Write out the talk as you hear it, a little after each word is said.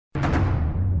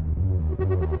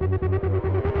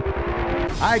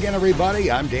Hi again, everybody.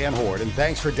 I'm Dan Horde, and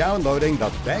thanks for downloading the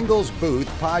Bengals Booth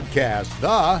podcast,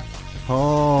 the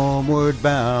Homeward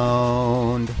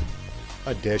Bound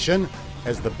edition,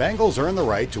 as the Bengals earn the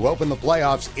right to open the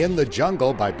playoffs in the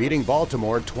jungle by beating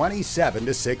Baltimore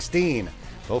 27-16.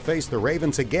 They'll face the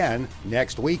Ravens again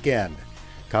next weekend.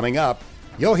 Coming up,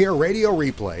 you'll hear radio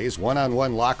replays,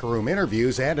 one-on-one locker room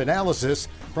interviews, and analysis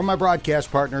from my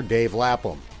broadcast partner, Dave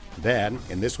Lapham. Then,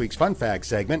 in this week's Fun Fact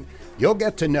segment, you'll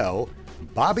get to know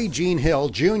Bobby Jean Hill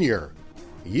Jr.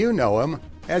 You know him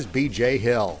as BJ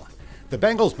Hill. The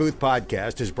Bengals Booth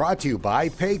podcast is brought to you by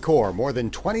Paycor. More than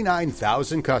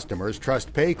 29,000 customers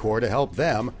trust Paycor to help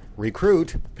them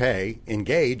recruit, pay,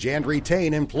 engage, and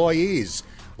retain employees.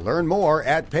 Learn more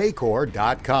at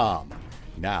Paycor.com.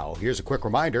 Now, here's a quick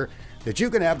reminder that you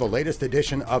can have the latest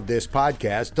edition of this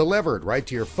podcast delivered right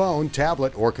to your phone,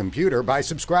 tablet, or computer by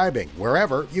subscribing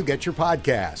wherever you get your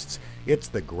podcasts. It's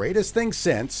the greatest thing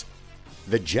since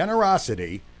the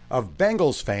generosity of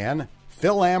Bengals fan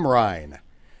Phil Amrine.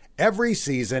 Every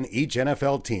season, each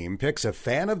NFL team picks a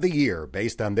fan of the year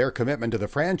based on their commitment to the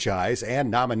franchise and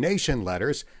nomination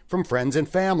letters from friends and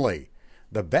family.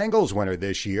 The Bengals winner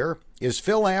this year is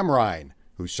Phil Amrine,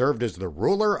 who served as the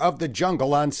ruler of the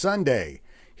jungle on Sunday.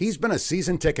 He's been a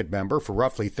season ticket member for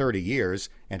roughly 30 years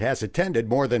and has attended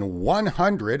more than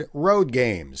 100 road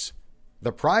games.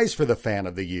 The prize for the Fan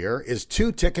of the Year is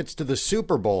 2 tickets to the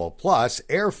Super Bowl, plus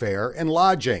airfare and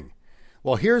lodging.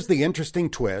 Well, here's the interesting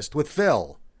twist with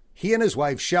Phil. He and his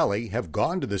wife Shelley have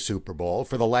gone to the Super Bowl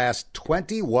for the last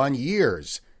 21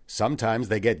 years. Sometimes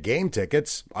they get game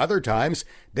tickets, other times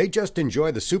they just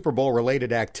enjoy the Super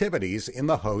Bowl-related activities in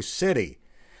the host city.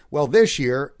 Well, this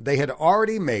year they had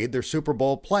already made their Super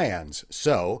Bowl plans,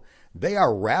 so they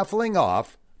are raffling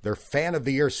off their Fan of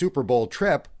the Year Super Bowl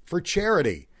trip for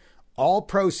charity. All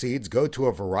proceeds go to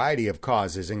a variety of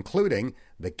causes, including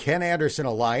the Ken Anderson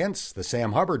Alliance, the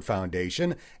Sam Hubbard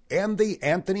Foundation, and the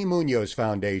Anthony Munoz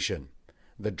Foundation.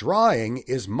 The drawing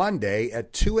is Monday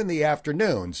at 2 in the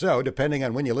afternoon, so depending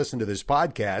on when you listen to this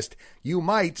podcast, you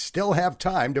might still have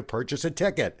time to purchase a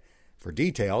ticket. For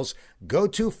details, go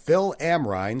to Phil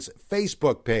Amrine's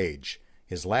Facebook page.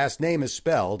 His last name is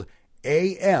spelled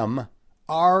Amrein.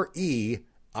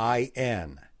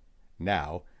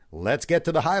 Now, let's get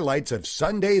to the highlights of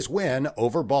Sunday's win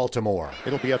over Baltimore.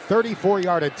 It'll be a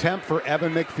 34-yard attempt for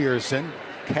Evan McPherson.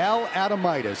 Cal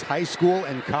Adamitis, high school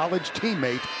and college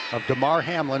teammate of Damar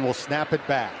Hamlin, will snap it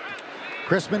back.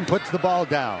 Chrisman puts the ball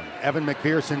down. Evan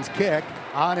McPherson's kick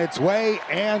on its way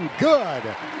and good.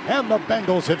 And the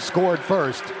Bengals have scored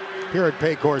first here at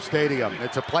Paycor Stadium.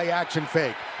 It's a play-action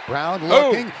fake. Brown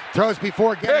looking, throws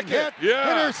before getting hit.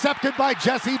 Intercepted by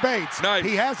Jesse Bates. Nice.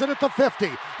 He has it at the 50,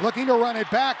 looking to run it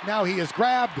back. Now he is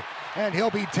grabbed, and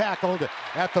he'll be tackled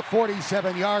at the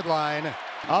 47-yard line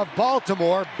of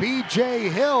Baltimore. B.J.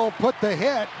 Hill put the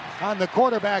hit on the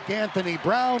quarterback, Anthony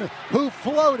Brown, who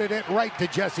floated it right to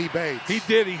Jesse Bates. He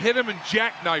did. He hit him and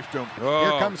jackknifed him.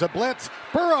 Here comes a blitz.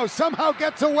 Burrow somehow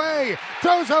gets away,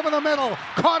 throws over the middle,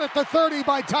 caught at the 30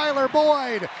 by Tyler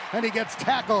Boyd, and he gets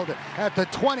tackled at the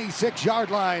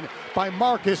 26-yard line by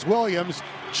Marcus Williams.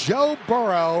 Joe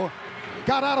Burrow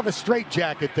got out of a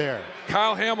straitjacket there.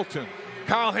 Kyle Hamilton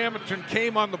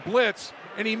came on the blitz,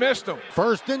 and he missed him.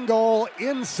 First and goal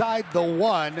inside the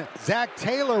 1. Zach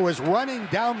Taylor was running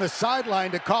down the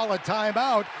sideline to call a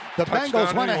timeout. The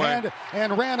Bengals went ahead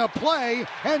and ran a play,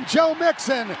 and Joe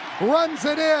Mixon runs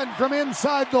it in from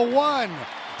inside the 1.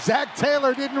 Zach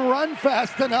Taylor didn't run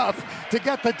fast enough to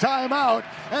get the timeout,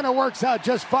 and it works out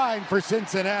just fine for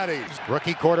Cincinnati.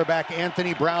 Rookie quarterback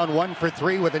Anthony Brown 1 for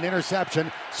 3 with an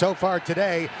interception so far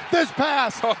today. This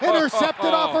pass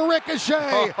intercepted off a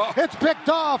ricochet. It's picked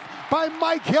off by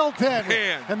Mike Hilton.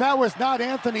 Man. And that was not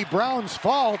Anthony Brown's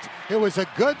fault. It was a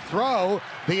good throw.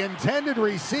 The intended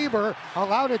receiver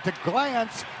allowed it to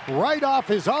glance right off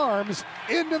his arms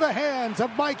into the hands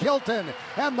of Mike Hilton.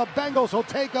 And the Bengals will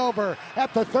take over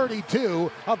at the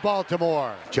 32 of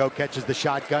Baltimore. Joe catches the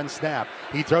shotgun snap.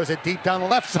 He throws it deep down the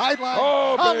left sideline.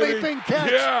 A leaping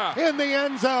catch in the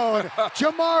end zone.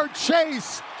 Jamar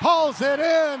Chase hauls it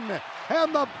in.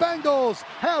 And the Bengals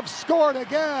have scored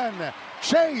again.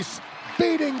 Chase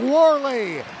beating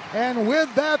Worley. And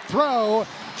with that throw,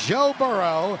 Joe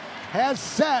Burrow has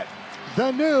set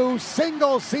the new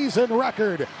single-season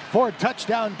record for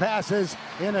touchdown passes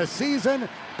in a season,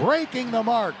 breaking the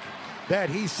mark that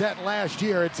he set last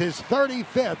year. It's his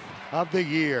 35th of the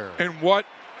year. And what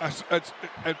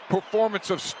a performance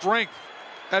of strength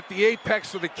at the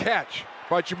apex of the catch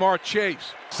by Jamar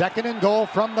Chase. Second and goal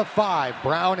from the 5.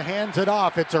 Brown hands it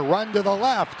off. It's a run to the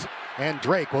left, and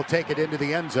Drake will take it into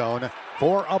the end zone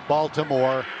for a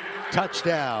Baltimore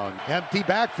touchdown. Empty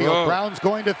backfield. Brown's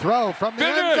going to throw from the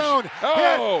end zone.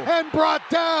 Oh. Hit and brought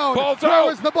down. Ball's Where out.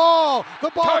 was the ball? The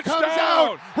ball Touchdown. comes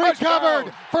out.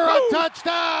 Recovered Touchdown. for Woo. a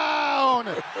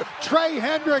touchdown. Trey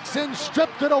Hendrickson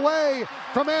stripped it away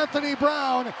from Anthony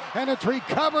Brown, and it's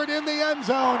recovered in the end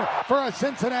zone for a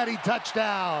Cincinnati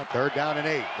touchdown. 3rd down and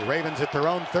 8. The Ravens at their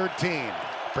own 13.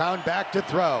 Brown back to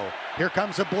throw. Here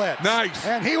comes a blitz. Nice.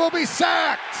 And he will be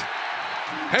sacked.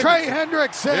 Trey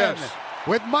Hendrickson. Yes.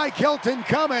 With Mike Hilton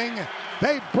coming,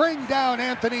 they bring down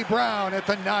Anthony Brown at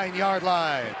the 9-yard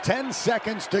line. 10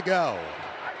 seconds to go.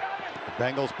 The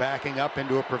Bengals backing up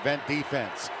into a prevent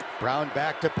defense. Brown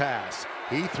back to pass.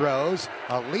 He throws,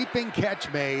 a leaping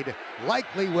catch made,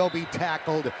 likely will be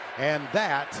tackled, and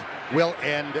that will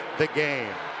end the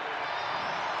game.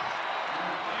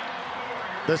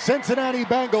 The Cincinnati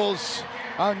Bengals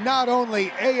are not only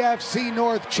AFC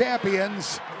North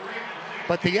champions,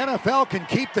 but the NFL can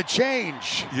keep the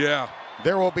change. Yeah.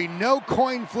 There will be no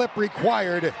coin flip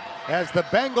required as the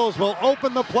Bengals will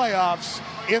open the playoffs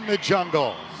in the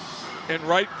jungle. And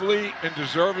rightfully and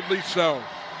deservedly so.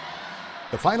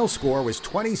 The final score was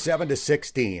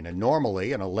 27-16, and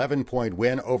normally an 11-point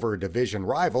win over a division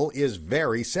rival is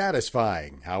very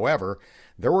satisfying. However,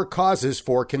 there were causes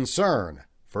for concern.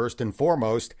 First and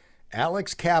foremost,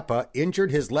 Alex Kappa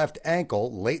injured his left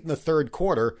ankle late in the 3rd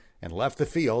quarter and left the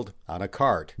field on a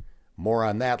cart. More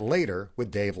on that later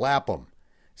with Dave Lapham.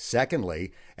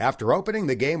 Secondly, after opening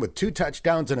the game with 2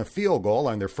 touchdowns and a field goal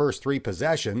on their first 3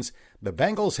 possessions, the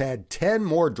Bengals had 10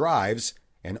 more drives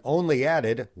and only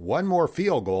added 1 more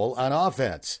field goal on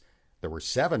offense. There were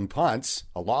 7 punts,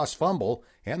 a lost fumble,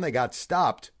 and they got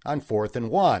stopped on 4th and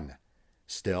 1.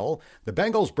 Still, the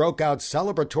Bengals broke out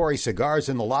celebratory cigars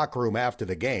in the locker room after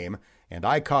the game, and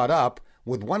I caught up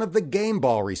with one of the game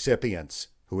ball recipients,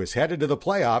 who is headed to the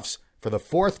playoffs for the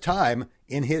 4th time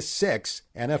in his 6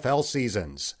 NFL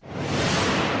seasons.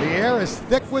 The air is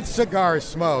thick with cigar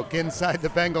smoke inside the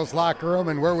Bengals locker room,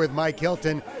 and we're with Mike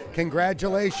Hilton.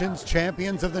 Congratulations,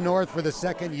 champions of the North, for the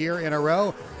 2nd year in a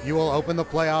row. You will open the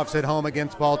playoffs at home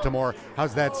against Baltimore.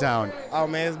 How's that sound? Oh,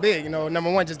 man, it's big.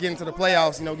 Number one, just getting to the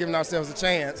playoffs, giving ourselves a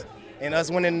chance. And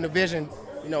us winning the division,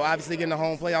 obviously getting the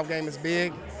home playoff game is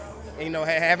big. And,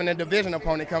 having a division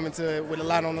opponent coming to it with a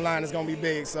lot on the line is going to be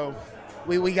big. So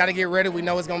we got to get ready. We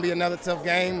know it's going to be another tough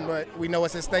game, but we know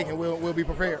it's at stake, and we'll be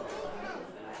prepared.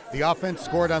 The offense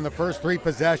scored on the first 3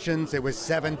 possessions. It was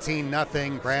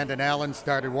 17-0. Brandon Allen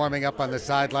started warming up on the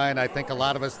sideline. I think a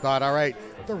lot of us thought, all right,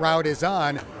 the route is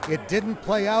on. It didn't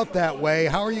play out that way.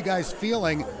 How are you guys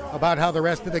feeling about how the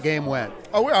rest of the game went?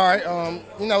 Oh, we're all right.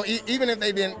 Even if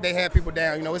they had people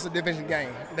down, it's a division game.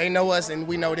 They know us and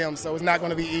we know them, so it's not going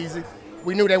to be easy.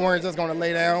 We knew they weren't just going to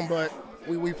lay down, but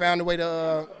we found a way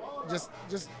to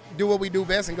just do what we do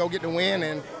best and go get the win,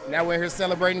 and now we're here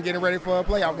celebrating, getting ready for a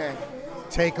playoff game.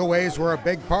 Takeaways were a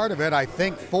big part of it. I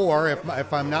think 4,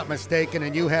 if I'm not mistaken,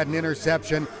 and you had an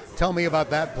interception. Tell me about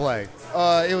that play.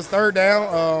 It was 3rd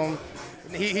down.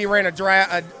 He ran a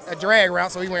drag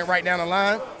route, so he went right down the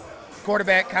line.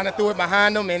 Quarterback kind of threw it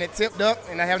behind him, and it tipped up,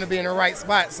 and I happened to be in the right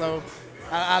spot. So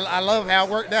I love how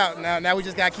it worked out. Now we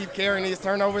just got to keep carrying these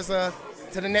turnovers to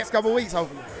the next couple weeks,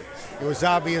 hopefully. It was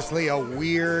obviously a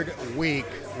weird week.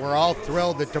 We're all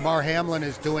thrilled that Damar Hamlin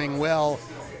is doing well.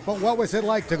 But what was it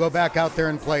like to go back out there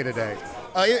and play today?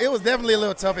 It was definitely a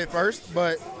little tough at first,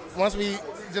 but once we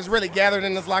just really gathered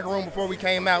in this locker room before we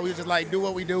came out, we were just like, do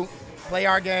what we do, play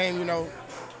our game,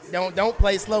 don't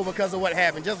play slow because of what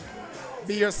happened. Just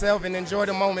be yourself and enjoy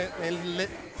the moment and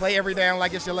play every down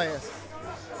like it's your last.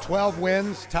 12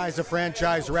 wins, ties a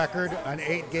franchise record. An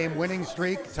 8-game winning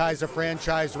streak ties a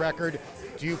franchise record.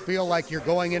 Do you feel like you're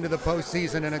going into the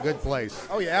postseason in a good place?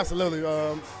 Oh, yeah, absolutely.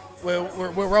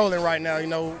 We're rolling right now.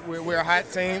 We're a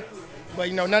hot team,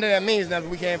 but none of that means that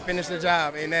we can't finish the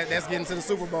job, and that's getting to the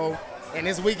Super Bowl. And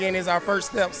this weekend is our first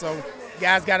step, so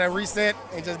guys got to reset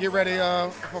and just get ready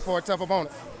for a tough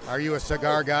opponent. Are you a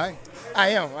cigar guy? I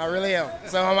am. I really am.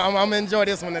 So I'm gonna enjoy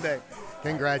this one today.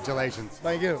 Congratulations.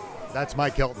 Thank you. That's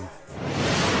Mike Hilton.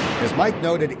 As Mike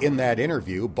noted in that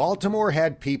interview, Baltimore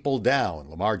had people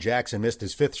down. Lamar Jackson missed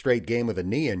his 5th straight game with a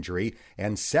knee injury,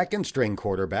 and second-string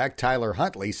quarterback Tyler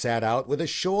Huntley sat out with a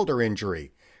shoulder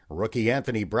injury. Rookie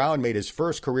Anthony Brown made his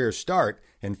first career start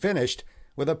and finished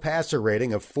with a passer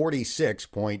rating of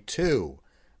 46.2.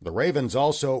 The Ravens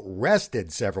also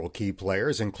rested several key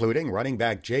players, including running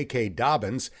back J.K.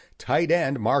 Dobbins, tight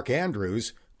end Mark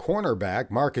Andrews,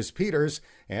 cornerback Marcus Peters,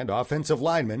 and offensive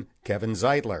lineman Kevin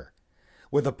Zeitler.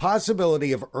 With the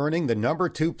possibility of earning the number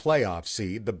 2 playoff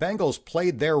seed, the Bengals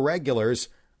played their regulars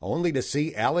only to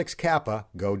see Alex Kappa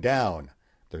go down.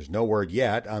 There's no word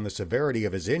yet on the severity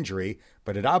of his injury,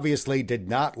 but it obviously did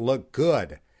not look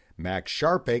good. Max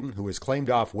Scharping, who was claimed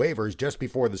off waivers just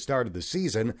before the start of the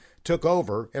season, took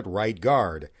over at right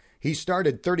guard. He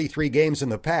started 33 games in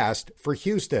the past for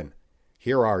Houston.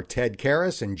 Here are Ted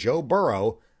Karras and Joe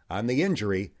Burrow on the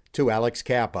injury to Alex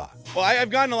Cappa. Well, I've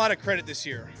gotten a lot of credit this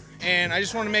year, and I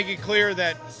just want to make it clear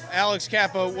that Alex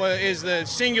Cappa is the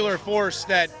singular force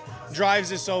that drives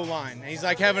this O-line. He's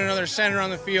like having another center on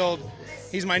the field.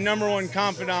 He's my number one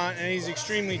confidant, and he's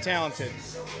extremely talented.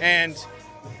 And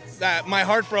my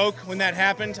heart broke when that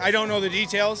happened. I don't know the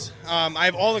details. I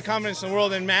have all the confidence in the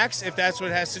world in Max, if that's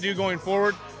what it has to do going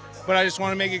forward. But I just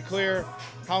want to make it clear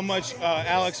how much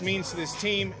Alex means to this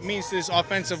team, means to this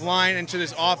offensive line, and to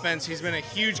this offense. He's been a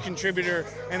huge contributor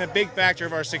and a big factor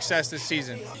of our success this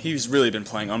season. He's really been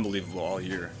playing unbelievable all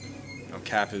year.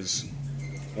 Cap is,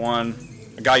 one,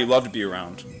 a guy you love to be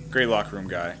around, great locker room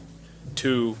guy.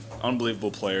 Two,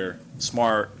 unbelievable player,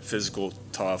 smart, physical,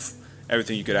 tough,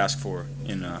 everything you could ask for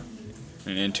in an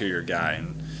interior guy.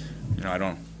 And I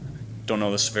don't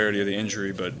know the severity of the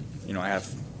injury, but I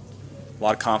have a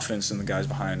lot of confidence in the guys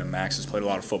behind him. Max has played a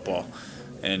lot of football,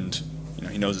 and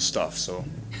he knows his stuff. So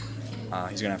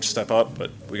he's gonna have to step up,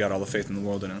 but we got all the faith in the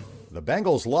world in him. The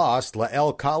Bengals lost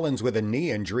La'el Collins with a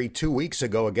knee injury 2 weeks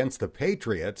ago against the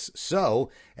Patriots. So,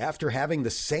 after having the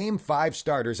same 5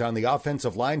 starters on the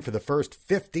offensive line for the first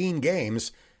 15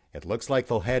 games, it looks like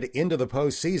they'll head into the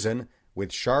postseason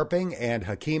with Scharping and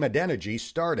Hakeem Adeniji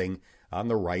starting on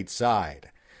the right side.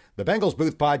 The Bengals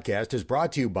Booth Podcast is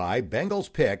brought to you by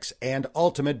Bengals Picks and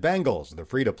Ultimate Bengals, the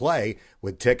free-to-play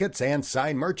with tickets and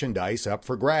signed merchandise up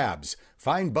for grabs.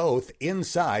 Find both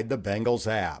inside the Bengals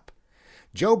app.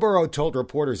 Joe Burrow told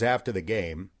reporters after the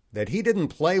game that he didn't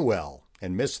play well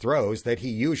and missed throws that he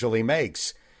usually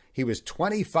makes. He was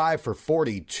 25 for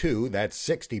 42, that's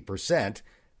 60%,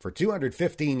 for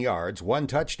 215 yards, 1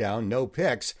 touchdown, no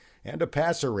picks, and a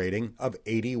passer rating of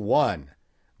 81.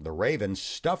 The Ravens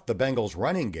stuffed the Bengals'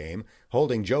 running game,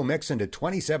 holding Joe Mixon to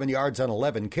 27 yards on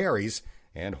 11 carries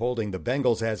and holding the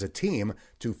Bengals as a team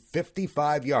to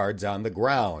 55 yards on the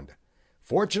ground.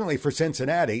 Fortunately for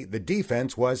Cincinnati, the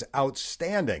defense was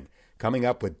outstanding, coming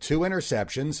up with 2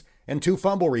 interceptions and 2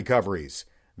 fumble recoveries.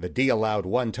 The D allowed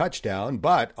 1 touchdown,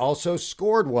 but also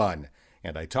scored 1.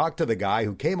 And I talked to the guy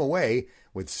who came away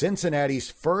with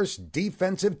Cincinnati's first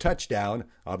defensive touchdown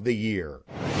of the year.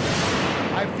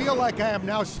 I feel like I am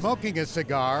now smoking a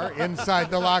cigar inside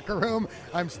the locker room.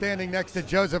 I'm standing next to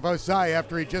Joseph Ossai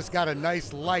after he just got a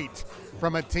nice light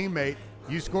from a teammate.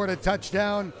 You scored a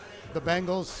touchdown. The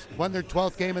Bengals won their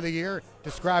 12th game of the year.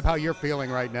 Describe how you're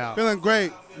feeling right now. Feeling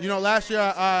great. Last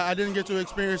year I didn't get to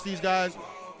experience these guys,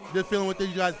 just feeling with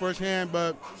these guys firsthand,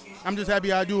 but I'm just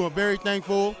happy I do. I'm very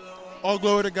thankful. All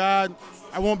glory to God.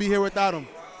 I won't be here without him.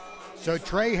 So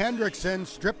Trey Hendrickson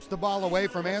strips the ball away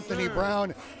from Anthony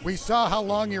Brown. We saw how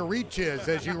long your reach is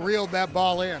as you reeled that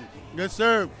ball in. Yes,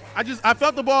 sir. I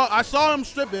felt the ball. I saw him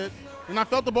strip it, and I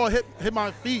felt the ball hit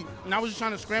my feet, and I was just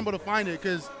trying to scramble to find it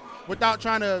because without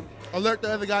trying to alert the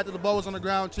other guy that the ball was on the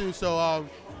ground too. So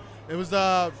it was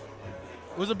a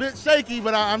bit shaky,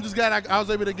 but I'm just glad I was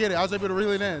able to get it. I was able to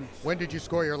reel it in. When did you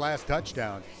score your last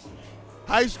touchdown?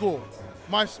 High school.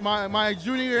 My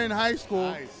junior year in high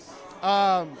school.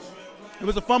 Nice. It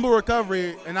was a fumble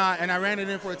recovery, and I ran it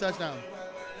in for a touchdown.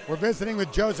 We're visiting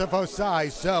with Joseph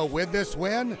Ossai. So with this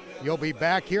win, you'll be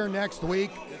back here next week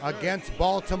against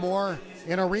Baltimore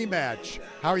in a rematch.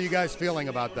 How are you guys feeling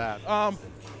about that?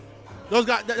 Those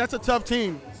guys, that's a tough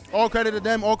team. All credit to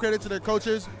them, all credit to their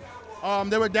coaches.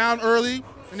 They were down early,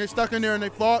 and they stuck in there and they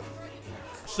fought.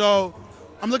 So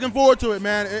I'm looking forward to it,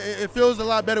 man. It feels a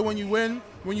lot better when you win,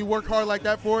 when you work hard like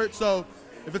that for it. So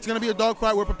if it's going to be a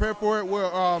dogfight, we're prepared for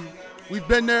it. We've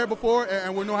been there before,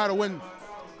 and we know how to win.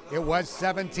 It was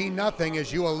 17-0,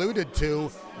 as you alluded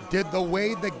to. Did the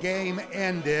way the game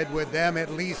ended, with them at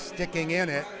least sticking in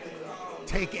it,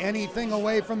 take anything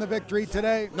away from the victory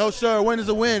today? No, sir. A win is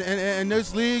a win. And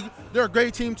this league, they're a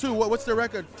great team, too. What's their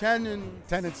record? 10-7.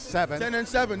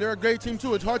 10-7. They're a great team,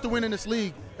 too. It's hard to win in this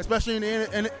league, especially in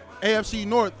the AFC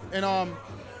North. And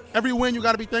every win, you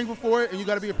got to be thankful for it, and you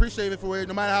got to be appreciative for it,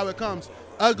 no matter how it comes.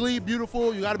 Ugly,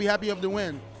 beautiful, you got to be happy of the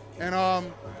win.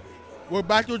 And we're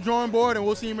back to the drawing board, and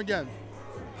we'll see him again.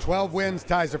 12 wins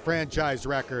ties a franchise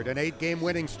record. An 8-game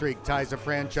winning streak ties a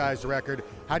franchise record.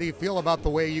 How do you feel about the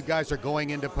way you guys are going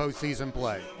into postseason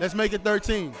play? Let's make it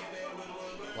 13.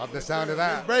 Love the sound of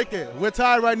that. Let's break it. We're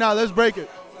tied right now. Let's break it.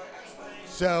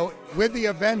 So, with the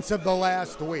events of the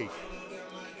last week,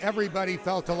 everybody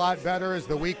felt a lot better as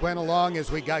the week went along,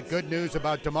 as we got good news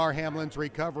about Damar Hamlin's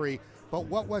recovery. But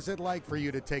what was it like for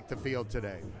you to take the field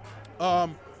today?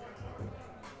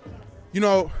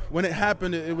 when it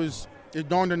happened, it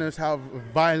dawned on us how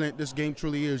violent this game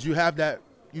truly is. You have that,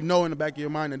 in the back of your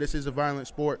mind that this is a violent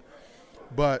sport.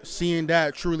 But seeing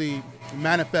that truly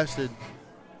manifested,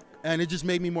 and it just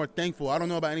made me more thankful. I don't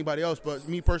know about anybody else, but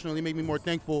me personally, it made me more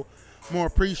thankful, more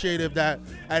appreciative that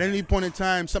at any point in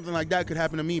time, something like that could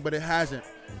happen to me, but it hasn't.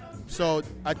 So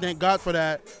I thank God for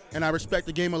that, and I respect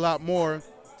the game a lot more.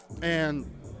 And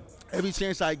every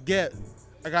chance I get,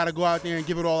 I gotta go out there and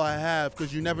give it all I have,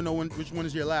 because you never know which one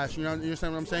is your last. You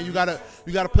understand what I'm saying? You gotta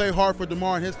play hard for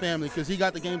DeMar and his family, because he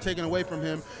got the game taken away from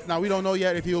him. Now we don't know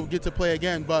yet if he'll get to play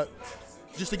again, but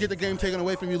just to get the game taken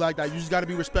away from you like that, you just got to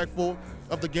be respectful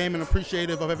of the game and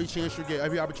appreciative of every chance you get,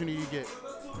 every opportunity you get.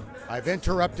 I've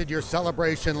interrupted your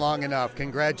celebration long enough.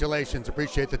 Congratulations.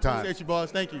 Appreciate the time. Appreciate you,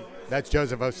 boss. Thank you. That's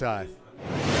Joseph Osai.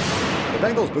 The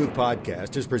Bengals Booth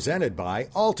Podcast is presented by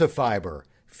Alta Fiber,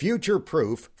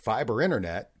 future-proof fiber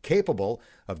internet capable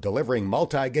of delivering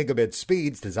multi-gigabit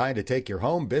speeds designed to take your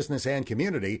home, business, and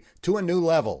community to a new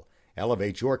level.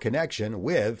 Elevate your connection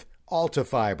with Alta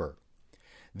Fiber.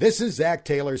 This is Zach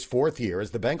Taylor's 4th year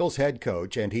as the Bengals head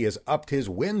coach, and he has upped his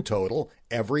win total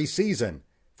every season,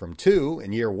 from 2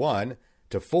 in year 1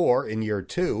 to 4 in year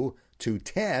 2 to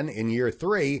 10 in year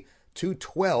 3 to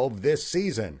 12 this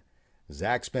season.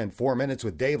 Zach spent 4 minutes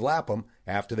with Dave Lapham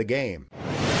after the game.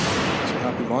 It's a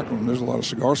happy locker room. There's a lot of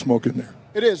cigar smoke in there.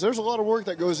 It is. There's a lot of work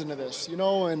that goes into this,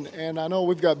 and I know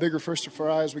we've got bigger fish to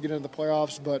fry as we get into the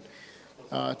playoffs, but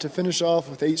to finish off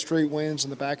with 8 straight wins in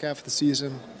the back half of the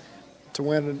season, to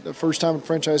win the first time in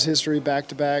franchise history,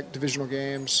 back-to-back divisional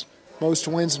games, most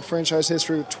wins in franchise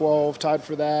history with 12, tied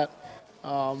for that.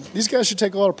 These guys should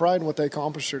take a lot of pride in what they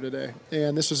accomplished here today.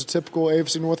 And this was a typical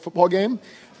AFC North football game.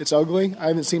 It's ugly. I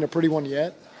haven't seen a pretty one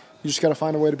yet. You just got to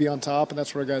find a way to be on top, and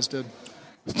that's what our guys did.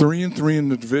 3-3 in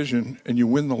the division, and you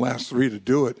win the last 3 to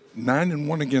do it.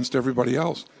 9-1 against everybody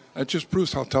else. That just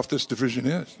proves how tough this division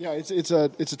is. Yeah, it's a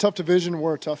tough division.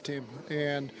 We're a tough team,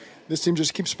 and this team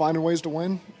just keeps finding ways to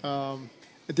win.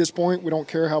 At this point, we don't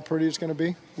care how pretty it's going to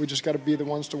be. We just got to be the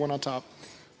ones to win on top.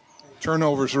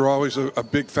 Turnovers are always a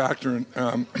big factor.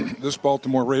 And this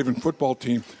Baltimore Raven football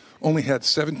team only had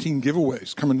 17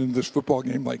 giveaways coming into this football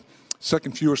game, like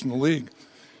second fewest in the league.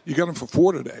 You got them for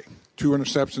 4 today. 2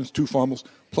 interceptions, 2 fumbles,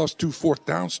 plus 2 fourth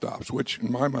down stops, which in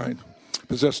my mind,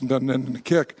 possession doesn't end in the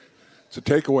kick. It's a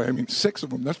takeaway. I mean, 6 of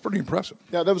them. That's pretty impressive.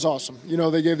 Yeah, that was awesome.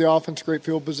 They gave the offense great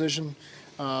field position.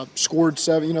 Scored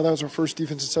 7. That was our first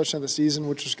defensive touchdown of the season,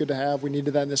 which was good to have. We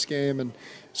needed that in this game. And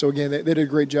so, again, they did a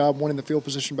great job winning the field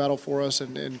position battle for us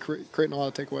and creating a lot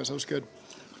of takeaways. That was good.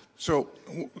 So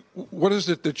what is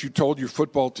it that you told your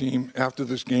football team after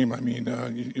this game? I mean,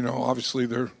 obviously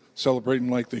they're celebrating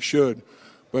like they should,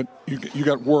 but you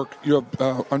got work. You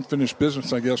have unfinished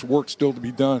business, I guess, work still to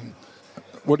be done.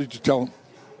 What did you tell them?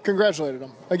 Congratulated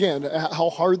them. Again, how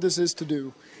hard this is to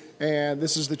do. And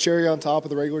this is the cherry on top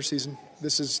of the regular season.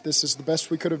 This is the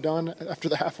best we could have done after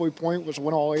the halfway point was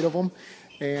win all 8 of them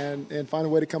and find a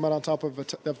way to come out on top of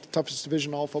the toughest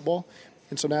division in all football.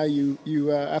 And so now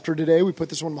you after today, we put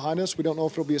this one behind us. We don't know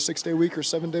if it'll be a 6-day week or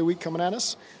 7-day week coming at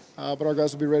us, but our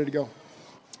guys will be ready to go.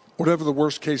 Whatever the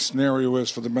worst-case scenario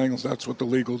is for the Bengals, that's what the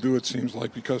league will do, it seems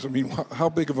like, because, I mean, how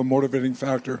big of a motivating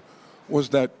factor was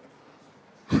that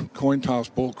coin toss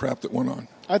bull crap that went on?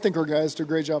 I think our guys did a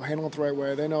great job handling it the right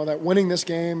way. They know that winning this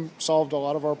game solved a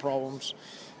lot of our problems.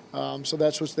 So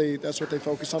that's what they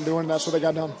focused on doing, and that's what they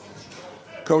got done.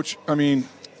 Coach, I mean,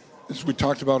 as we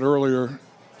talked about earlier,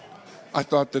 I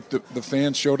thought that the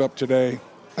fans showed up today.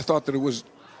 I thought that it was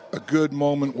a good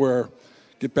moment where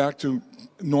get back to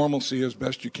normalcy as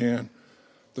best you can.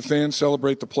 The fans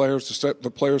celebrate the players.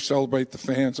 The players celebrate the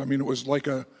fans. I mean, it was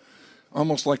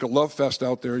almost like a love fest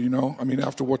out there, I mean,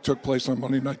 after what took place on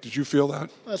Monday night. Did you feel that?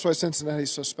 That's why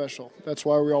Cincinnati's so special. That's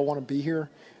why we all want to be here,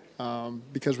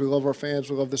 because we love our fans.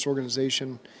 We love this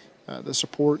organization. The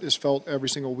support is felt every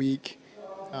single week.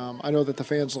 I know that the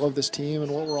fans love this team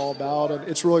and what we're all about, and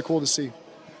it's really cool to see.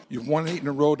 You've won 8 in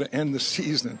a row to end the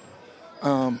season.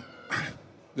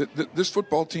 This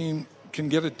football team can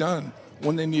get it done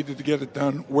when they needed to get it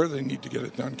done, where they need to get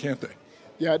it done, can't they?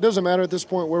 Yeah, it doesn't matter at this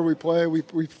point where we play. We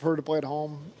prefer to play at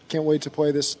home. Can't wait to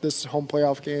play this home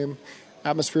playoff game.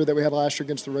 Atmosphere that we had last year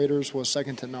against the Raiders was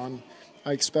second to none.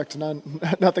 I expect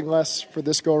nothing less for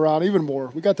this go-around, even more.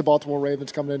 We got the Baltimore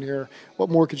Ravens coming in here. What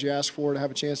more could you ask for to have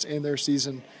a chance to end their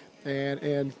season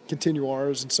and continue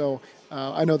ours? And so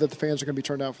I know that the fans are going to be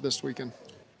turned out for this weekend.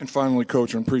 And finally,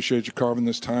 Coach, I appreciate you carving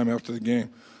this time after the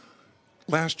game.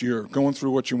 Last year, going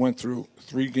through what you went through,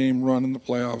 3-game run in the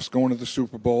playoffs, going to the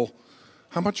Super Bowl,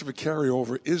 how much of a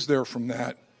carryover is there from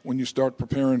that when you start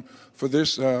preparing for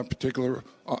this particular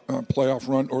playoff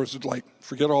run, or is it like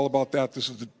forget all about that. This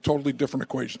is a totally different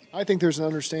equation. I think there's an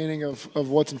understanding of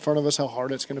what's in front of us, how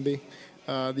hard it's going to be.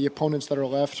 The opponents that are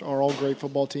left are all great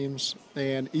football teams,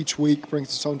 and each week brings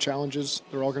its own challenges.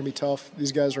 They're all going to be tough.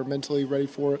 These guys are mentally ready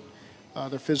for it.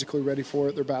 They're physically ready for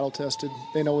it. They're battle-tested.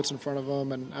 They know what's in front of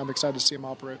them, and I'm excited to see them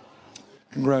operate.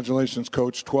 Congratulations,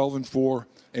 Coach. 12-4,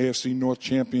 AFC North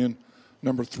champion,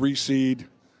 number 3 seed,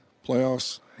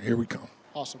 playoffs. Here we come.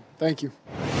 Awesome. Thank you.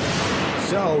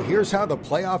 So here's how the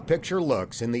playoff picture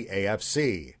looks in the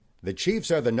AFC. The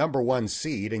Chiefs are the number 1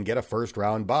 seed and get a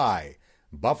first-round bye.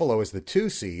 Buffalo is the 2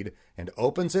 seed and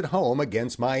opens at home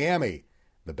against Miami.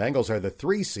 The Bengals are the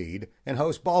 3 seed and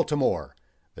host Baltimore.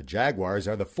 The Jaguars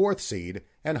are the 4th seed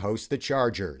and host the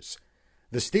Chargers.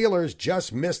 The Steelers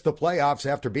just missed the playoffs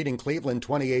after beating Cleveland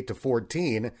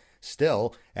 28-14.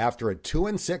 Still, after a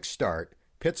 2-6 start,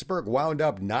 Pittsburgh wound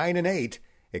up 9-8,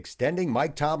 extending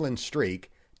Mike Tomlin's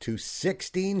streak to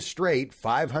 16 straight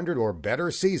 500 or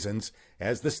better seasons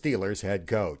as the Steelers head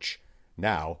coach.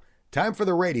 Now, time for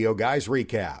the Radio Guys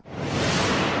recap.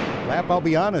 Lap, I'll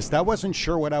be honest, I wasn't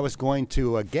sure what I was going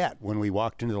to get when we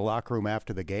walked into the locker room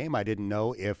after the game. I didn't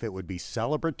know if it would be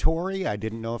celebratory. I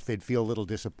didn't know if they'd feel a little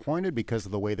disappointed because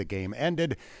of the way the game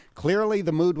ended. Clearly,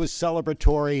 the mood was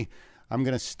celebratory. I'm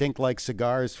going to stink like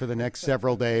cigars for the next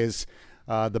several days.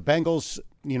 The Bengals,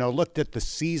 looked at the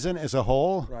season as a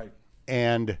whole. Right.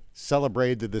 And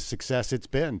celebrated the success it's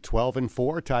been.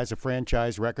 12-4 ties a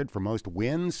franchise record for most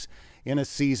wins in a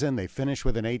season. They finish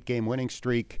with an 8-game winning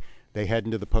streak. They head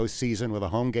into the postseason with a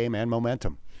home game and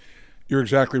momentum. You're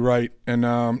exactly right. And,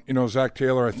 Zach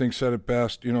Taylor, I think, said it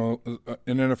best. An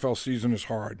NFL season is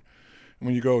hard. And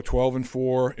when you go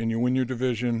 12-4 and you win your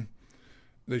division,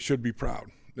 they should be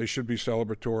proud. They should be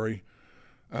celebratory.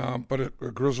 But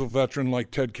a grizzled veteran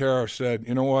like Ted Karras said,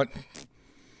 you know what?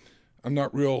 I'm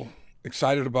not real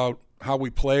excited about how we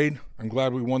played. I'm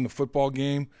glad we won the football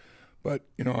game. But,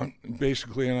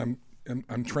 basically, and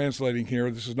I'm translating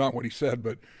here, this is not what he said,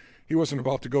 but he wasn't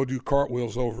about to go do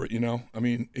cartwheels over it, I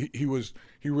mean,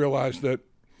 he realized that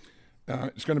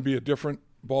it's going to be a different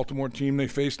Baltimore team they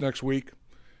face next week,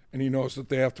 and he knows that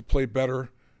they have to play better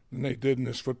than they did in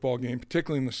this football game,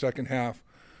 particularly in the second half.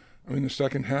 I mean, the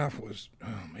second half was,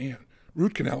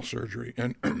 root canal surgery.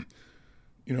 And,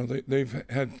 they've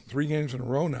had 3 games in a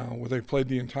row now where they've played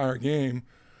the entire game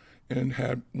and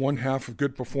had one half of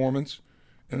good performance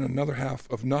and another half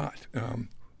of not,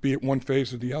 be it one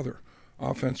phase or the other,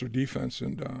 offense or defense.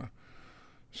 And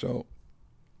so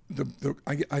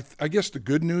I guess the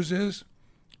good news is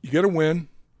you get a win,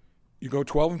 you go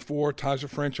 12-4, ties a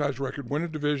franchise record, win a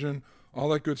division, all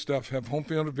that good stuff, have home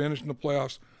field advantage in the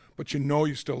playoffs, but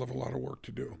you still have a lot of work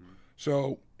to do.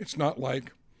 So it's not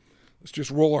like let's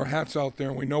just roll our hats out there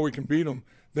and we know we can beat them.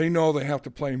 They know they have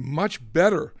to play much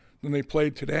better than they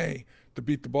played today to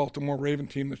beat the Baltimore Raven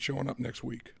team that's showing up next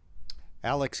week.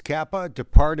 Alex Kappa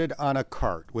departed on a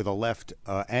cart with a left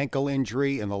ankle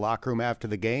injury in the locker room after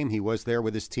the game. He was there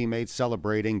with his teammates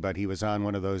celebrating, but he was on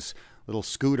one of those little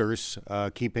scooters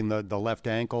keeping the left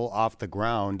ankle off the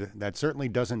ground. That certainly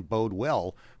doesn't bode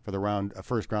well for the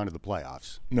first round of the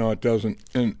playoffs. No, it doesn't.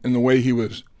 And the way he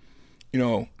was,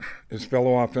 his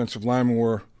fellow offensive linemen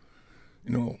were,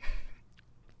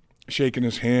 shaking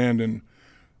his hand and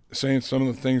saying some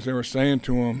of the things they were saying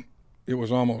to him, it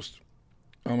was almost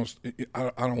I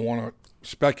don't want to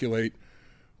speculate,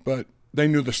 but they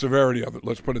knew the severity of it,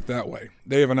 let's put it that way.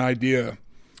 They have an idea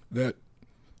that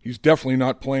he's definitely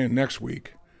not playing next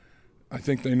week. I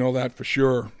think they know that for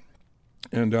sure.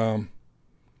 And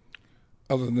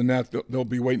other than that, they'll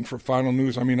be waiting for final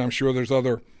news. I mean, I'm sure there's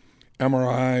other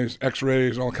MRIs,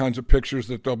 X-rays, all kinds of pictures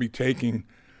that they'll be taking.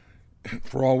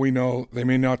 For all we know, they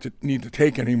may not need to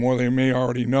take anymore. They may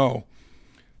already know.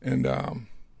 And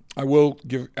I will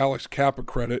give Alex Kappa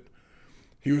credit.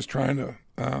 He was trying to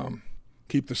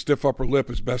keep the stiff upper lip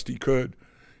as best he could.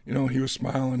 He was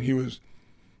smiling. He was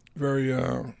very,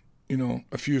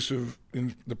 effusive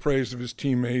in the praise of his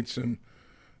teammates. And,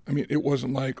 I mean, it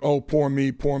wasn't like, oh, poor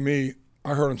me, poor me.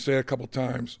 I heard him say it a couple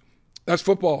times. That's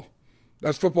football.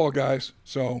 That's football, guys.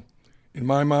 So, in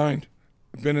my mind,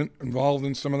 I've been involved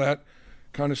in some of that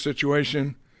kind of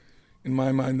situation. In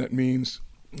my mind, that means,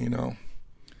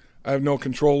 I have no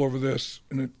control over this,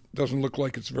 and it doesn't look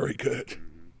like it's very good.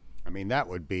 I mean, that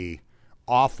would be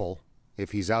awful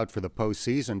if he's out for the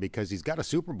postseason because he's got a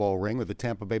Super Bowl ring with the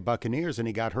Tampa Bay Buccaneers, and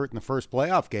he got hurt in the first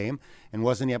playoff game and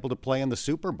wasn't able to play in the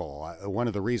Super Bowl. One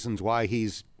of the reasons why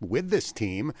he's with this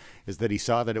team is that he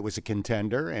saw that it was a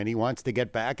contender, and he wants to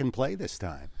get back and play this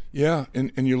time. Yeah,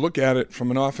 and you look at it from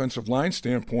an offensive line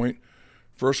standpoint,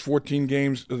 first 14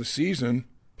 games of the season,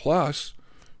 plus,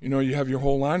 you have your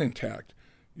whole line intact.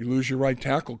 You lose your right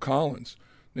tackle, Collins.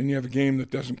 Then you have a game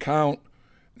that doesn't count,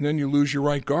 and then you lose your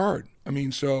right guard. I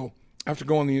mean, so after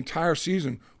going the entire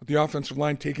season with the offensive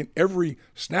line taking every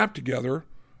snap together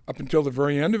up until the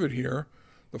very end of it here,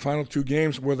 the final 2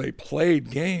 games where they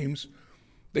played games,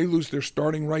 they lose their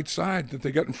starting right side that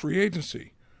they got in free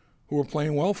agency, who were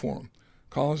playing well for them,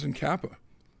 Collins and Kappa,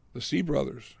 the C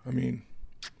brothers. I mean,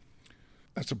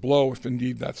 that's a blow if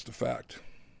indeed that's the fact.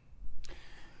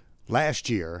 Last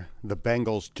year, the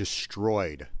Bengals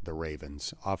destroyed the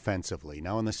Ravens offensively.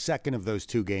 Now, in the second of those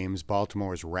 2 games, Baltimore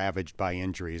was ravaged by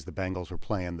injuries. The Bengals were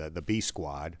playing the B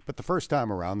squad. But the first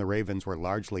time around, the Ravens were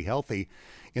largely healthy.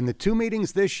 In the 2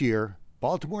 meetings this year,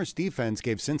 Baltimore's defense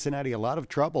gave Cincinnati a lot of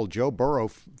trouble. Joe Burrow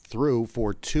threw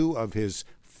for 2 of his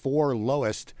 4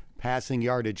 lowest passing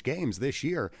yardage games this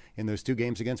year in those 2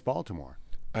 games against Baltimore.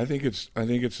 I think it's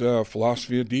a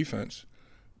philosophy of defense.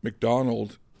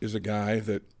 McDonald is a guy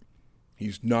that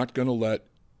he's not going to let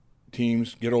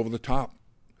teams get over the top.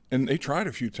 And they tried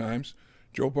a few times.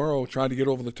 Joe Burrow tried to get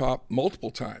over the top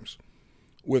multiple times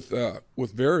with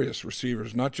various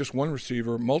receivers, not just one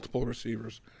receiver, multiple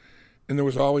receivers. And there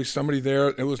was always somebody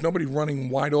there. There was nobody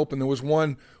running wide open. There was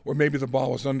one where maybe the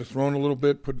ball was underthrown a little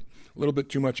bit, put a little bit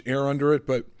too much air under it.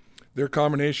 But their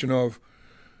combination of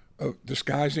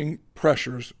disguising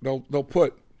pressures, they'll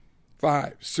put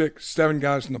 5, 6, 7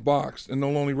 guys in the box, and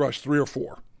they'll only rush 3 or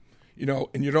 4.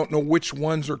 And you don't know which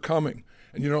ones are coming,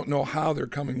 and you don't know how they're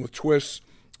coming with twists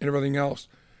and everything else.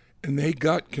 And they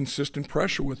got consistent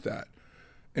pressure with that.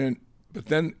 But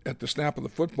then at the snap of the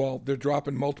football, they're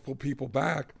dropping multiple people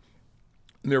back,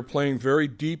 and they're playing very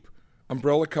deep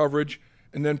umbrella coverage,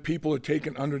 and then people are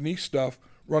taking underneath stuff,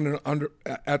 running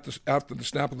after the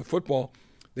snap of the football.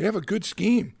 They have a good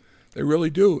scheme. They really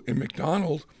do. And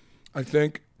McDonald, I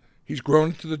think he's grown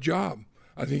into the job.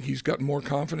 I think he's gotten more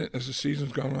confident as the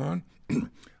season's gone on.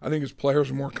 I think his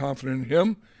players are more confident in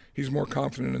him. He's more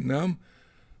confident in them.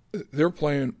 They're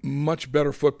playing much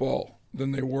better football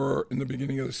than they were in the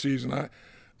beginning of the season.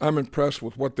 I'm impressed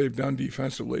with what they've done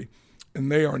defensively, and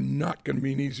they are not going to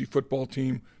be an easy football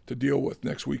team to deal with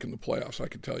next week in the playoffs, I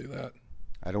can tell you that.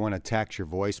 I don't want to tax your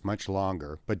voice much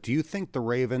longer, but do you think the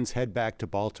Ravens head back to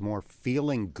Baltimore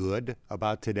feeling good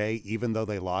about today, even though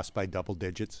they lost by double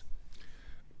digits?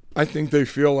 I think they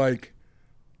feel like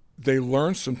they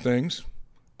learned some things.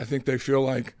 I think they feel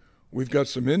like we've got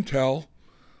some intel.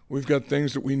 We've got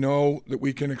things that we know that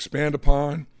we can expand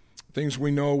upon, things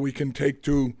we know we can take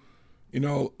to,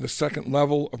 the second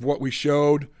level of what we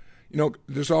showed.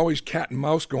 There's always cat and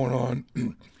mouse going on,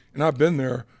 and I've been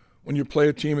there. When you play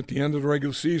a team at the end of the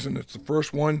regular season, it's the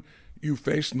first one you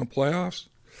face in the playoffs.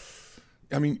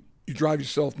 I mean, you drive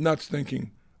yourself nuts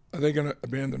thinking, are they going to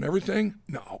abandon everything?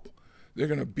 No. They're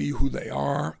going to be who they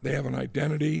are. They have an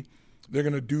identity. They're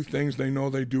going to do things they know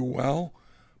they do well.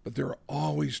 But there are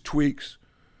always tweaks,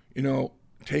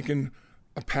 taking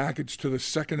a package to the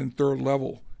second and third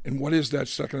level. And what is that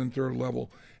second and third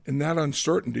level? And that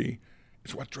uncertainty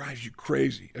is what drives you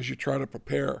crazy as you try to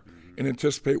prepare and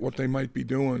anticipate what they might be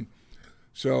doing.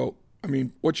 So, I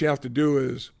mean, what you have to do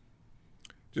is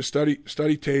just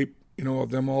study tape, of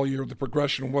them all year, the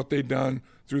progression of what they've done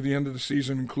through the end of the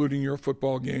season, including your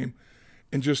football game.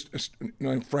 And just,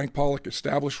 Frank Pollock,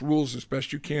 establish rules as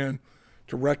best you can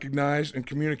to recognize and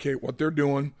communicate what they're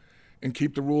doing and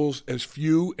keep the rules as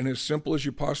few and as simple as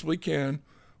you possibly can.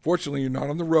 Fortunately, you're not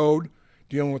on the road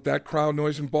dealing with that crowd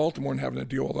noise in Baltimore and having to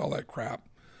deal with all that crap.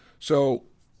 So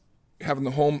having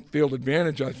the home field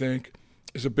advantage, I think,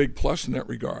 is a big plus in that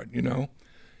regard, And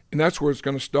that's where it's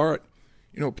going to start,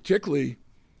 particularly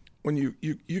when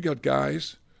you got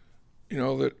guys,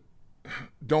 that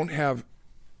don't have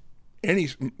any,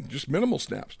 just minimal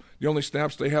snaps. The only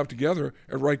snaps they have together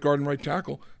at right guard and right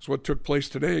tackle is what took place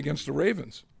today against the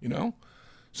Ravens,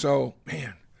 So,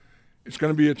 man, it's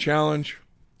going to be a challenge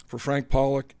for Frank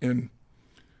Pollock. And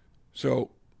so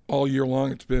all year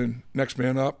long it's been next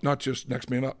man up, not just next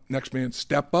man up, next man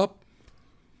step up.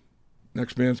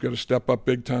 Next man's got to step up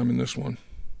big time in this one.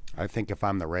 I think if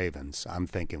I'm the Ravens, I'm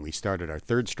thinking we started our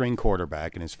third-string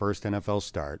quarterback in his first NFL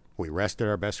start. We rested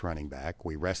our best running back.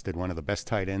 We rested one of the best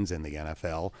tight ends in the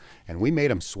NFL, and we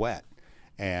made him sweat.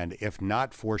 And if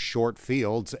not for short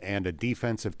fields and a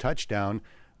defensive touchdown,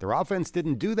 their offense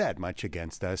didn't do that much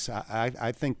against us.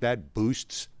 I think that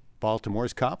boosts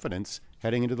Baltimore's confidence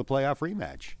heading into the playoff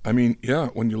rematch. I mean, yeah,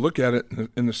 when you look at it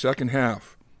in the second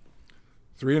half,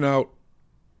 3 and out,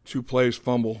 2 plays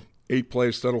fumble, 8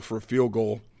 plays settle for a field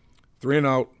goal. 3 and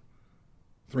out,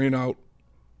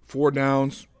 4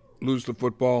 downs, lose the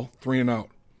football, 3 and out.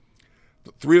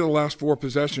 3 of the last 4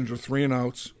 possessions are 3 and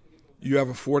outs. You have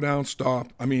a 4-down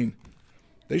stop. I mean,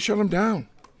 they shut them down.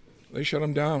 They shut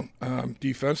them down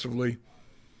defensively.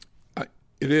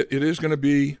 It is going to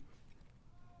be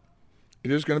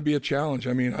a challenge.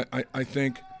 I mean, I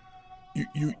think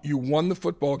you won the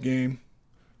football game,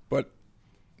 but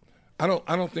I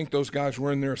don't think those guys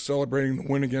were in there celebrating the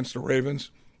win against the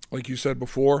Ravens, like you said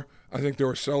before. I think they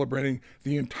were celebrating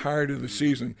the entirety of the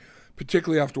season,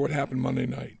 particularly after what happened Monday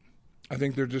night. I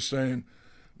think they're just saying,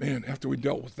 man, after we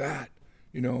dealt with that,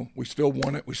 we still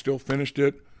won it, we still finished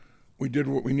it, we did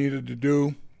what we needed to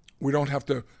do. We don't have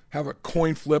to have a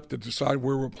coin flip to decide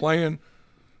where we're playing.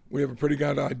 We have a pretty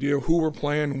good idea who we're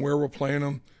playing and where we're playing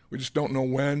them. We just don't know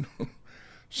when.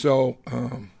 So,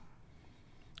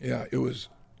 it was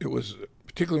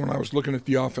particularly when I was looking at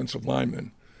the offensive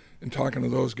linemen and talking to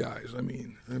those guys. I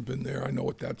mean, I've been there. I know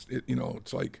what that's.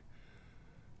 It's like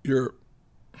you're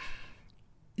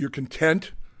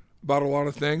content about a lot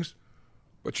of things,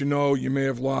 but you may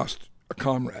have lost a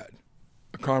comrade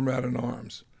in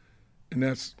arms, and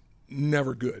that's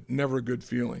never good, never a good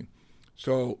feeling.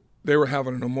 So they were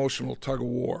having an emotional tug of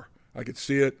war. I could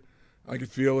see it. I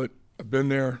could feel it. I've been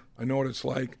there. I know what it's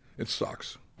like. It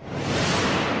sucks.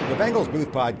 The Bengals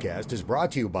Booth Podcast is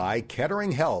brought to you by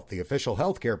Kettering Health, the official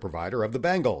healthcare provider of the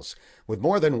Bengals. With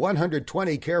more than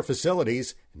 120 care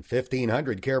facilities and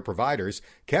 1,500 care providers,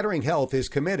 Kettering Health is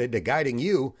committed to guiding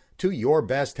you to your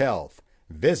best health.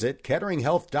 Visit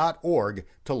ketteringhealth.org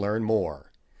to learn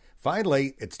more.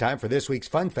 Finally, it's time for this week's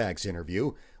Fun Facts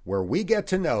interview, where we get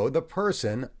to know the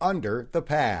person under the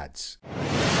pads.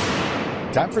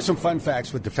 Time for some fun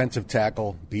facts with defensive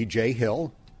tackle B.J.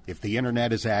 Hill. If the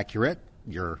internet is accurate,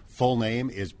 your full name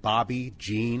is Bobby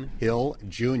Gene Hill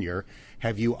Jr.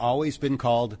 Have you always been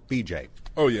called B.J.?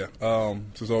 Oh, yeah.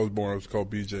 Since I was born, I was called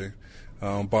B.J.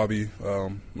 Bobby,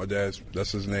 my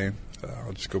that's his name.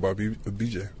 I'll just go by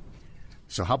B.J.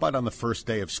 So how about on the first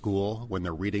day of school when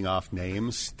they're reading off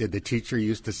names? Did the teacher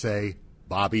used to say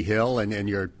Bobby Hill and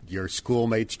your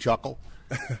schoolmates chuckle?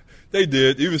 They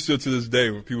did. Even still to this day,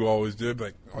 when people always did,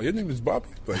 like, oh, your name is Bobby?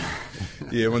 Like,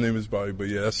 yeah, my name is Bobby. But,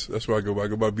 yeah, that's where I go by. I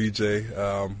go by B.J.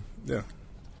 Yeah.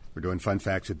 We're doing Fun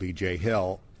Facts with B.J.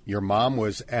 Hill. Your mom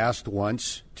was asked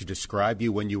once to describe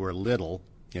you when you were little,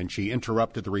 and she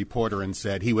interrupted the reporter and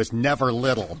said he was never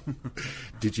little.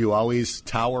 Did you always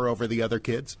tower over the other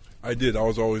kids? I did. I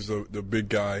was always the big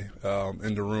guy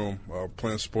in the room,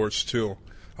 playing sports too.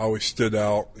 I always stood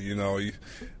out.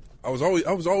 I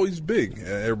was always big, and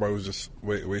everybody was just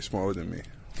way smaller than me.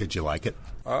 Did you like it?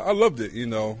 I loved it.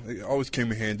 It always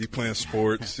came in handy playing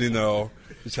sports.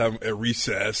 Just having a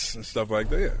recess and stuff like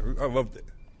that. Yeah, I loved it.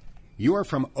 You are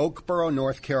from Oakboro,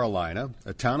 North Carolina,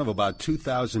 a town of about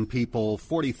 2,000 people,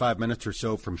 45 minutes or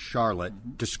so from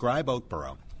Charlotte. Describe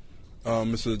Oakboro.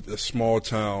 It's a small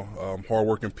town,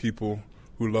 hardworking people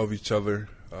who love each other.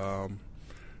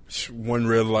 One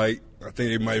red light. I think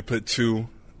they might have put two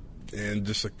in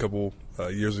just a couple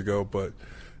years ago, but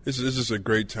it's just a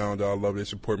great town that I love. They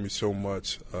support me so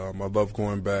much. I love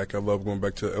going back. I love going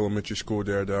back to the elementary school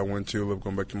there that I went to. I love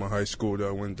going back to my high school that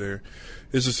I went there.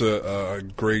 It's just a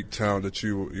great town that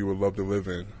you would love to live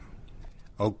in.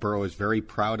 Oakboro is very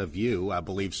proud of you. I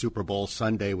believe Super Bowl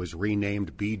Sunday was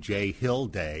renamed B.J. Hill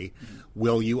Day.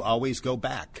 Will you always go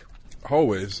back?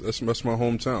 Always. That's my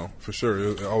hometown, for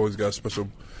sure. I always got a special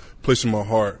place in my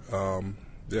heart. I'll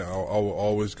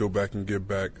always go back and give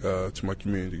back to my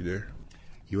community there.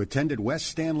 You attended West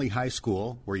Stanley High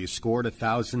School, where you scored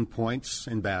 1,000 points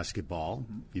in basketball.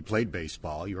 You played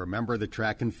baseball. You were a member of the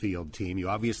track and field team. You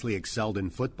obviously excelled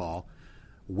in football.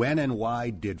 When and why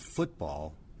did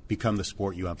football become the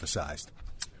sport you emphasized?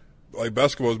 Like,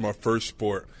 basketball was my first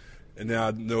sport, and then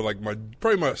I know, like,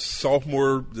 probably my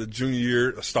sophomore, the junior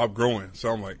year, I stopped growing.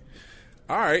 So I'm like,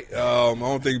 all right, I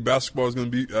don't think basketball is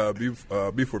going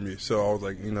to be for me. So I was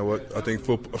like, you know what? I think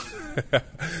football.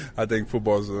 I think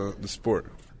football is the sport.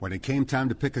 When it came time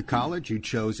to pick a college, you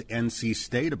chose NC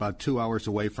State, about 2 hours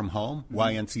away from home.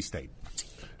 Why NC State?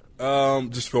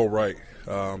 Just felt right.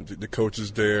 The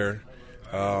coaches there,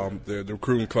 the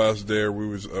recruiting class there. We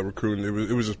was recruiting.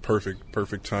 It was just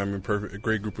perfect timing, a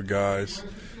great group of guys.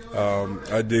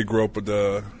 I did grow up with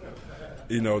the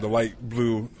light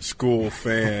blue school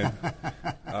fan.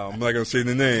 I'm not gonna say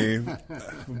the name,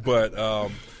 but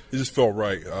it just felt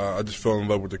right. I just fell in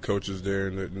love with the coaches there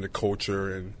and the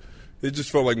culture, and it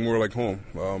just felt like more like home.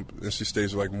 NC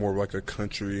State's like more like a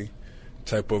country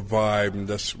type of vibe, and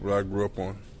that's what I grew up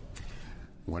on.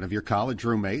 One of your college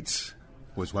roommates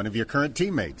was one of your current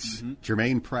teammates,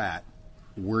 Jermaine Pratt.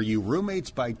 Were you roommates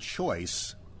by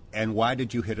choice, and why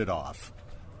did you hit it off?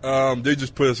 They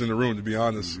just put us in the room, to be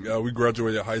honest. We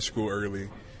graduated high school early,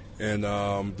 and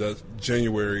that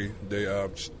January they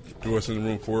threw us in the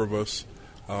room, four of us.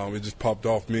 It just popped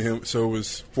off. Me and him. So it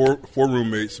was four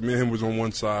roommates. Me and him was on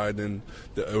one side, and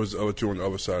it was the other two on the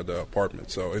other side of the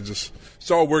apartment. So it's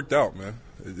all worked out, man.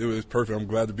 It was perfect. I'm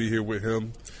glad to be here with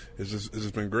him. It's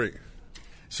just been great.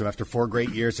 So after 4 great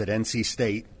years at NC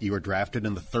State, you were drafted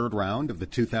in the 3rd round of the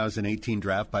 2018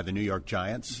 draft by the New York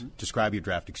Giants. Mm-hmm. Describe your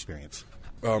draft experience.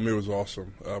 It was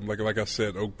awesome. Like I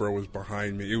said, Oakboro was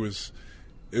behind me. It was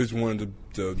one of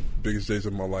the biggest days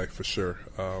of my life for sure.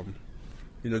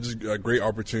 Just a great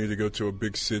opportunity to go to a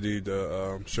big city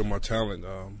to show my talent.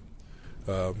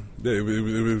 It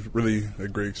was really a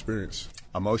great experience.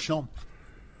 Emotional?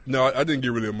 No, I didn't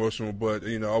get really emotional, but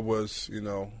I was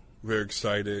very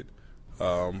excited.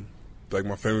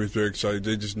 My family was very excited.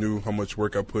 They just knew how much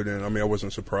work I put in. I mean, I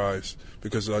wasn't surprised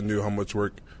because I knew how much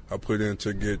work I put in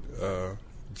to get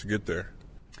there.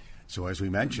 So as we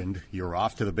mentioned, you're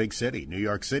off to the big city, New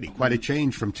York City. Quite a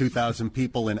change from 2,000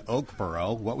 people in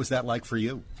Oakboro. What was that like for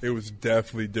you? It was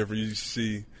definitely different. You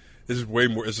see, it's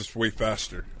just way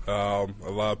faster. A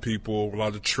lot of people, a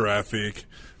lot of traffic,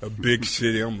 a big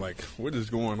city. I'm like, what is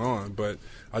going on? But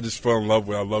I just fell in love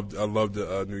with it. I loved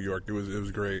New York. It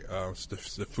was great.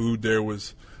 The food there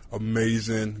was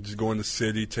amazing. Just go in the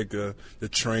city, take the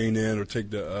train in, or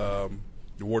take the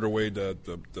waterway, the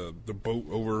boat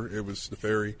over. It was the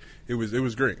ferry. It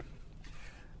was great.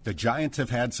 The Giants have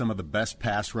had some of the best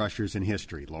pass rushers in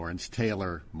history: Lawrence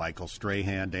Taylor, Michael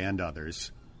Strahan, and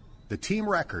others. The team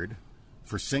record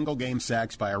for single-game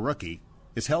sacks by a rookie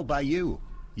is held by you.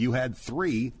 You had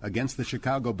 3 against the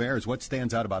Chicago Bears. What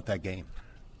stands out about that game?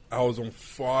 I was on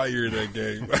fire that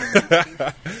game.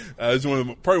 It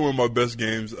was probably one of my best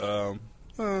games. I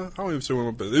don't even say one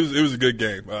of my best. It was a good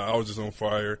game. I was just on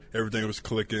fire. Everything was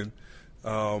clicking.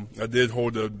 I did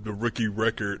hold the rookie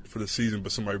record for the season,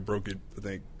 but somebody broke it, I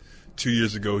think, 2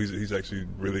 years ago. He's actually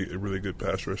a really good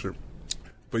pass rusher.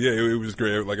 But, yeah, it was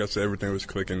great. Like I said, everything was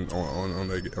clicking on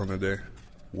that day.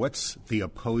 What's the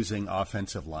opposing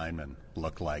offensive lineman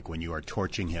look like when you are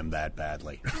torching him that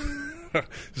badly? This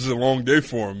is a long day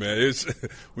for him, man.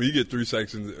 When you get 3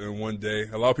 sacks in one day,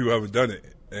 a lot of people haven't done it.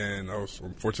 And I was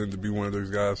fortunate to be one of those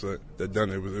guys that done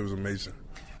it. It was amazing.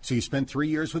 So you spent 3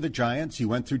 years with the Giants. You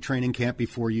went through training camp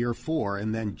before year 4,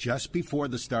 and then just before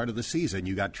the start of the season,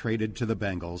 you got traded to the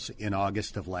Bengals in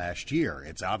August of last year.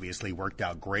 It's obviously worked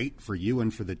out great for you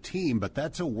and for the team, but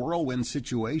that's a whirlwind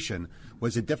situation.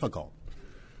 Was it difficult?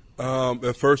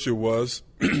 At first it was,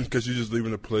 because you're just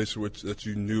leaving a place that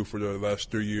you knew for the last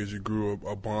 3 years. You grew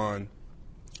a bond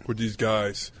with these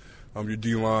guys, your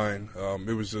D-line.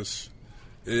 It was just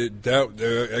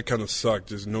that kind of sucked,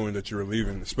 just knowing that you were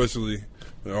leaving, especially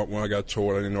when I got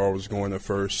told. I didn't know I was going at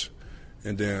first.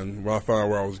 And then when I found out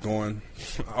where I was going,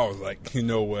 I was like, you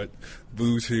know what,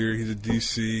 Boo's here. He's a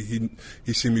DC.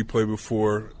 He seen me play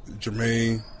before.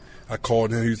 Jermaine, I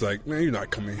called him. He was like, man, you're not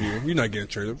coming here. You're not getting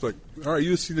traded. I was like, all right,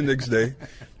 you'll see the next day.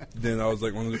 Then I was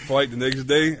like, on the flight the next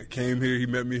day, I came here. He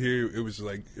met me here. It was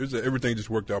everything just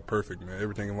worked out perfect, man.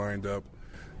 Everything lined up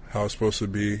how it's supposed to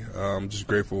be. I'm just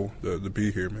grateful to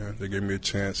be here, man. They gave me a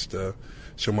chance to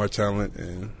show my talent,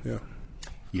 and yeah.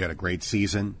 You had a great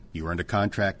season. You earned a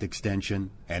contract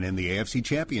extension. And in the AFC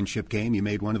Championship game, you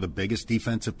made one of the biggest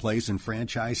defensive plays in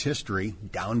franchise history.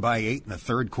 Down by 8 in the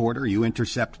third quarter, you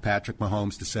intercept Patrick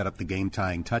Mahomes to set up the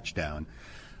game-tying touchdown.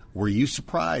 Were you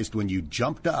surprised when you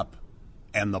jumped up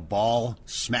and the ball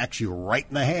smacks you right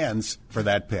in the hands for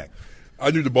that pick?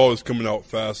 I knew the ball was coming out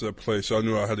fast at that play, so I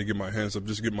knew I had to get my hands up,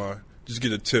 just get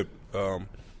a tip.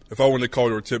 If I wouldn't have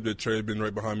called or a tip, that Trey had been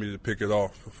right behind me to pick it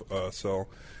off. So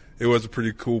it was a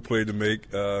pretty cool play to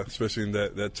make, especially in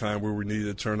that time where we needed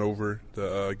a turnover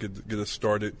to get us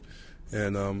started.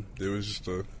 And it was just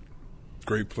a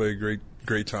great play,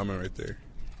 great timing right there.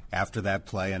 After that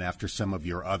play and after some of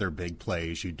your other big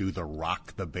plays, you do the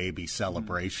rock the baby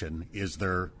celebration. Is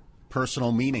there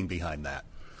personal meaning behind that?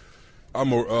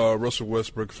 I'm a Russell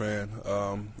Westbrook fan.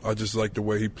 I just like the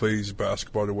way he plays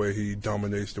basketball, the way he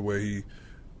dominates, the way he,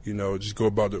 just go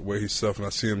about the way he's stuff, and I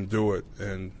see him do it.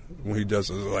 And when he does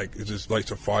it, it just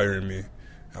lights a fire in me.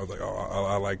 I was like, oh,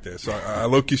 I like that. So I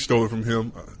low-key stole it from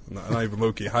him. Not even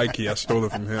low-key, high-key, I stole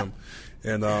it from him.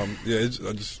 And, I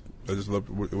just love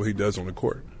what he does on the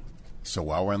court. So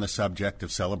while we're on the subject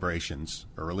of celebrations,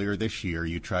 earlier this year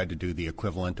you tried to do the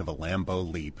equivalent of a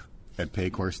Lambeau Leap at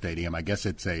Paycor Stadium. I guess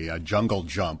it's a jungle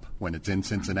jump when it's in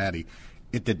Cincinnati.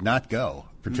 It did not go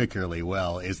particularly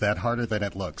well. Is that harder than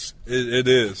it looks? It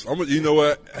is. You know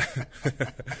what?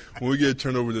 When we get a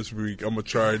turnover this week, I'm going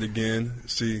to try it again,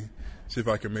 see if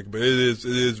I can make it. But it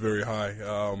is very high.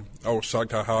 I was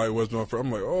shocked how high it was.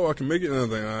 I'm like, oh, I can make it. And I was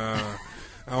like,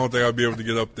 I don't think I'll be able to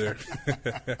get up there.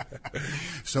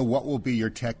 So what will be your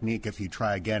technique if you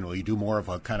try again? Will you do more of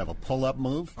a kind of a pull-up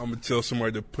move? I'm going to tell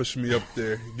somebody to push me up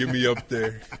there, get me up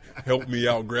there, help me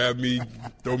out, grab me,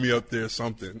 throw me up there,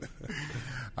 something.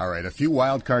 All right, a few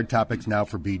wild card topics now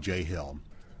for B.J. Hill.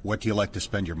 What do you like to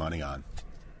spend your money on?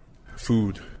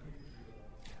 Food.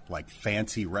 Like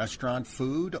fancy restaurant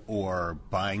food or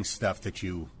buying stuff that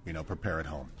you prepare at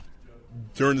home?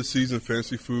 During the season,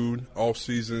 fancy food. Off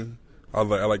season, I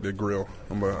like to grill.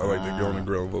 I like to go on the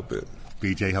grill a little bit.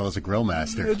 B.J. Hill is a grill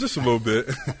master. Yeah, just a little bit.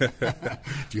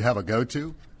 Do you have a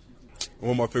go-to?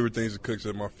 One of my favorite things to cook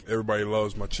that everybody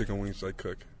loves, my chicken wings I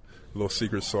cook. A little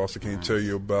secret sauce I can't tell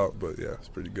you about, but yeah, it's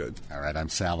pretty good. All right, I'm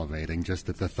salivating just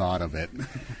at the thought of it.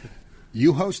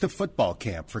 You host a football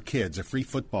camp for kids, a free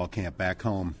football camp back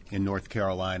home in North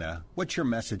Carolina. What's your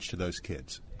message to those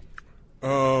kids?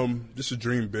 Just to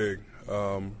dream big,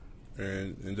 and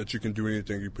that you can do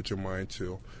anything you put your mind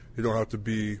to. It don't have to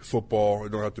be football.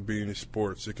 It don't have to be any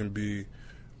sports. It can be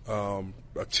a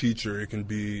teacher. It can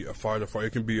be a firefighter.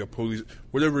 It can be a police.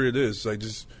 Whatever it is,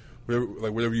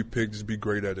 whatever you pick, just be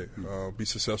great at it. Be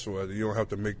successful at it. You don't have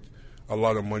to make a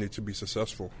lot of money to be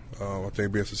successful. I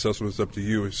think being successful is up to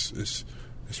you. It's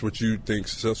what you think being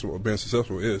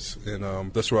successful is,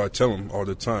 and that's what I tell them all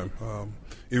the time.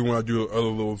 Even when I do other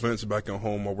little events back at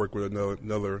home, I work with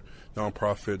another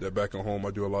nonprofit that back at home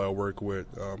I do a lot of work with.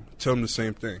 Tell them the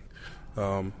same thing.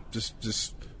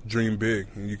 Just dream big,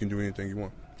 and you can do anything you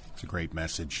want. It's a great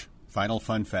message. Final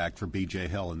fun fact for B.J.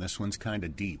 Hill, and this one's kind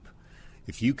of deep.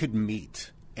 If you could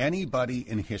meet anybody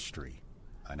in history,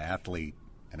 an athlete,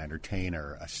 an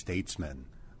entertainer, a statesman,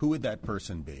 who would that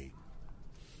person be?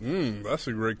 That's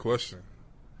a great question.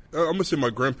 I'm going to say my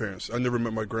grandparents. I never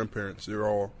met my grandparents. They're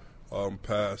all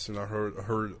passed, and I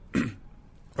heard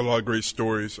a lot of great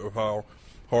stories of how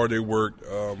hard they worked,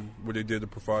 what they did to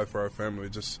provide for our family.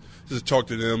 Just talk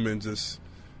to them and just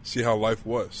see how life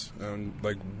was and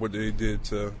like what they did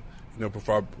to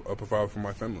provide for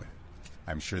my family.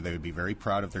 I'm sure they would be very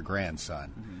proud of their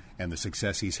grandson and the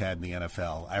success he's had in the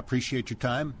NFL. I appreciate your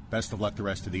time. Best of luck the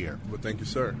rest of the year. Well, thank you,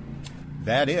 sir.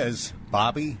 That is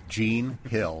Bobby Gene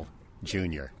Hill,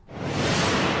 Jr.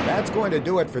 That's going to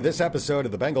do it for this episode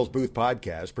of the Bengals Booth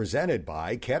Podcast, presented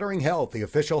by Kettering Health, the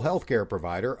official healthcare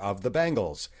provider of the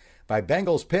Bengals, by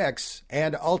Bengals Picks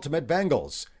and Ultimate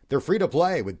Bengals. They're free to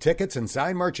play with tickets and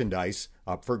signed merchandise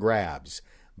up for grabs.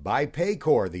 By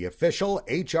Paycor, the official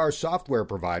HR software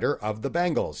provider of the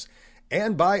Bengals.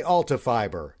 And by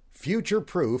AltaFiber,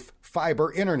 future-proof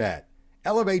fiber internet.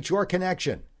 Elevate your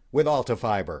connection with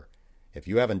AltaFiber. If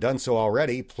you haven't done so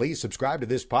already, please subscribe to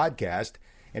this podcast.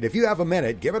 And if you have a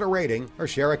minute, give it a rating or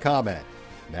share a comment.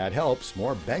 That helps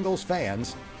more Bengals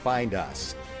fans find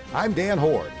us. I'm Dan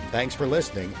Hoard. Thanks for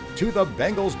listening to the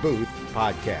Bengals Booth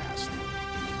Podcast.